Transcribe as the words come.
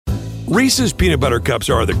Reese's Peanut Butter Cups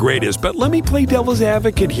are the greatest, but let me play devil's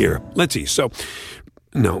advocate here. Let's see. So,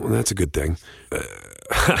 no, that's a good thing.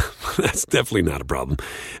 That's definitely not a problem.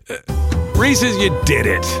 Reese's, you did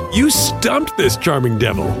it. You stumped this charming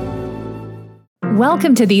devil.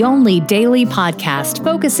 Welcome to the only daily podcast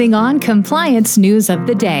focusing on compliance news of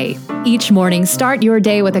the day. Each morning, start your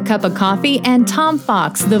day with a cup of coffee and Tom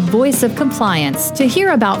Fox, the voice of compliance, to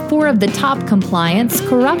hear about 4 of the top compliance,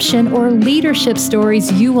 corruption, or leadership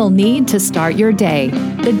stories you will need to start your day.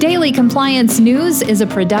 The Daily Compliance News is a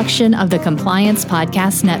production of the Compliance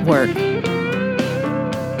Podcast Network.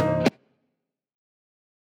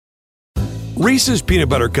 Reese's Peanut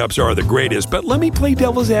Butter Cups are the greatest, but let me play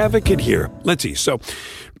devil's advocate here. Let's see. So,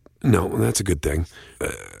 no, that's a good thing.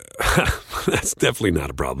 That's definitely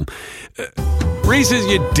not a problem. Reese's,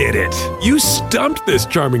 you did it. You stumped this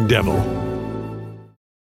charming devil.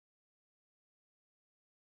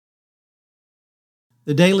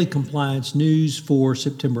 The Daily Compliance News for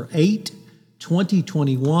September 8,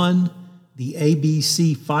 2021, the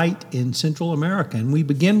ABC fight in Central America. And we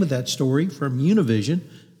begin with that story from Univision,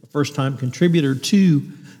 first-time contributor to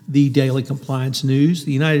the Daily Compliance News.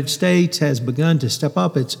 The United States has begun to step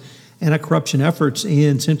up its anti-corruption efforts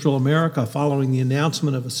in Central America following the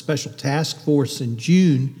announcement of a special task force in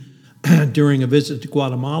June during a visit to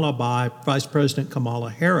Guatemala by Vice President Kamala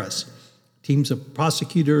Harris. Teams of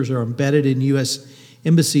prosecutors are embedded in U.S.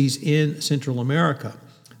 embassies in Central America.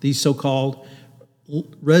 These so-called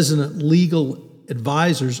resident legal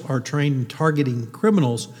advisors are trained in targeting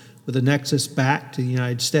criminals with a nexus back to the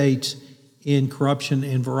United States in corruption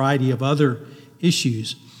and a variety of other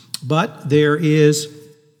issues. But there is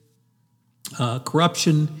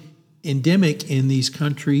corruption endemic in these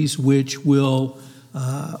countries, which will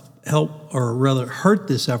help, or rather hurt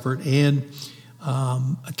this effort, and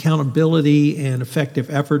accountability and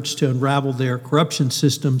effective efforts to unravel their corruption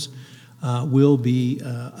systems will be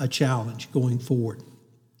a challenge going forward.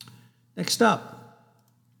 Next up,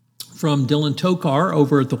 from Dylan Tokar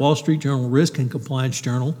over at the Wall Street Journal Risk and Compliance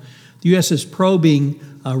Journal, the U.S. is probing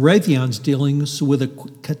Raytheon's dealings with a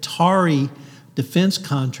Qatari defense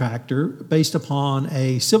contractor based upon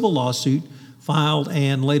a civil lawsuit filed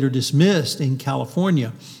and later dismissed in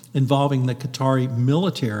California involving the Qatari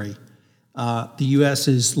military. The U.S.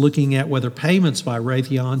 is looking at whether payments by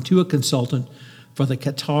Raytheon to a consultant for the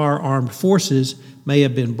Qatar Armed Forces may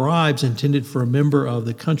have been bribes intended for a member of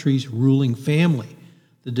the country's ruling family.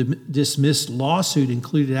 The dismissed lawsuit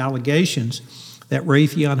included allegations that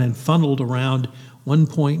Raytheon had funneled around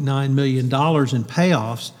 $1.9 million in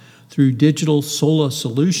payoffs through Digital Solar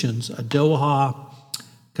Solutions, a Doha,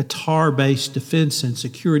 Qatar-based defense and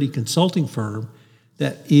security consulting firm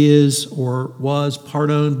that is or was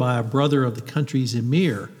part-owned by a brother of the country's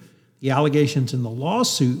emir. The allegations in the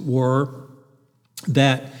lawsuit were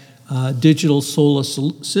that Digital Solar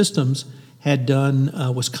Systems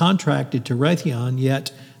was contracted to Raytheon,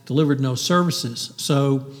 yet delivered no services.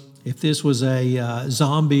 So if this was a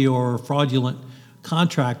zombie or fraudulent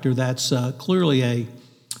contractor, that's clearly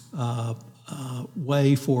a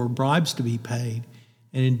way for bribes to be paid.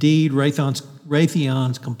 And indeed,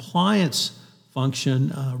 Raytheon's compliance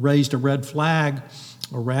function raised a red flag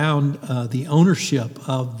around the ownership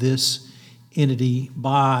of this entity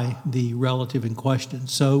by the relative in question.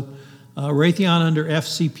 So Raytheon under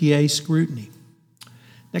FCPA scrutiny.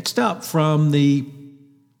 Next up, from the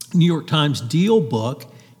New York Times Deal book,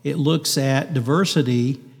 it looks at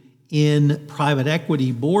diversity in private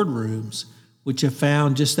equity boardrooms, which have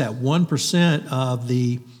found just that 1% of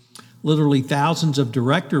the literally thousands of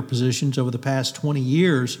director positions over the past 20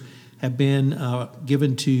 years have been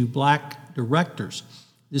given to black directors.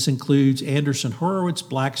 This includes Anderson Horowitz,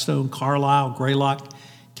 Blackstone, Carlyle, Greylock,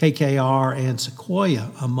 KKR, and Sequoia,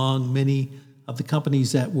 among many of the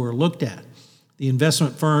companies that were looked at. The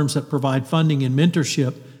investment firms that provide funding and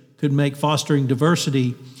mentorship could make fostering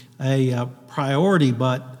diversity a priority,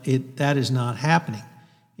 but that is not happening.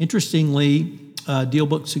 Interestingly,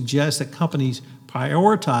 Dealbook suggests that companies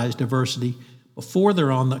prioritize diversity before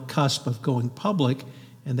they're on the cusp of going public,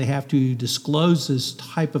 and they have to disclose this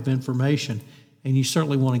type of information, and you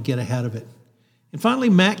certainly want to get ahead of it. And finally,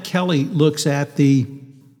 Matt Kelly looks at the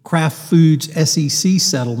Kraft Foods SEC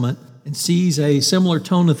settlement and sees a similar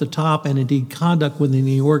tone at the top and indeed conduct within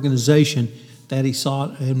the organization that he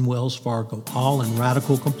saw in Wells Fargo, all in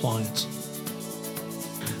radical compliance.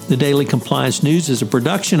 The Daily Compliance News is a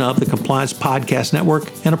production of the Compliance Podcast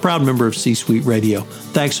Network and a proud member of C-Suite Radio.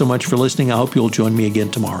 Thanks so much for listening. I hope you'll join me again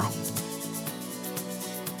tomorrow.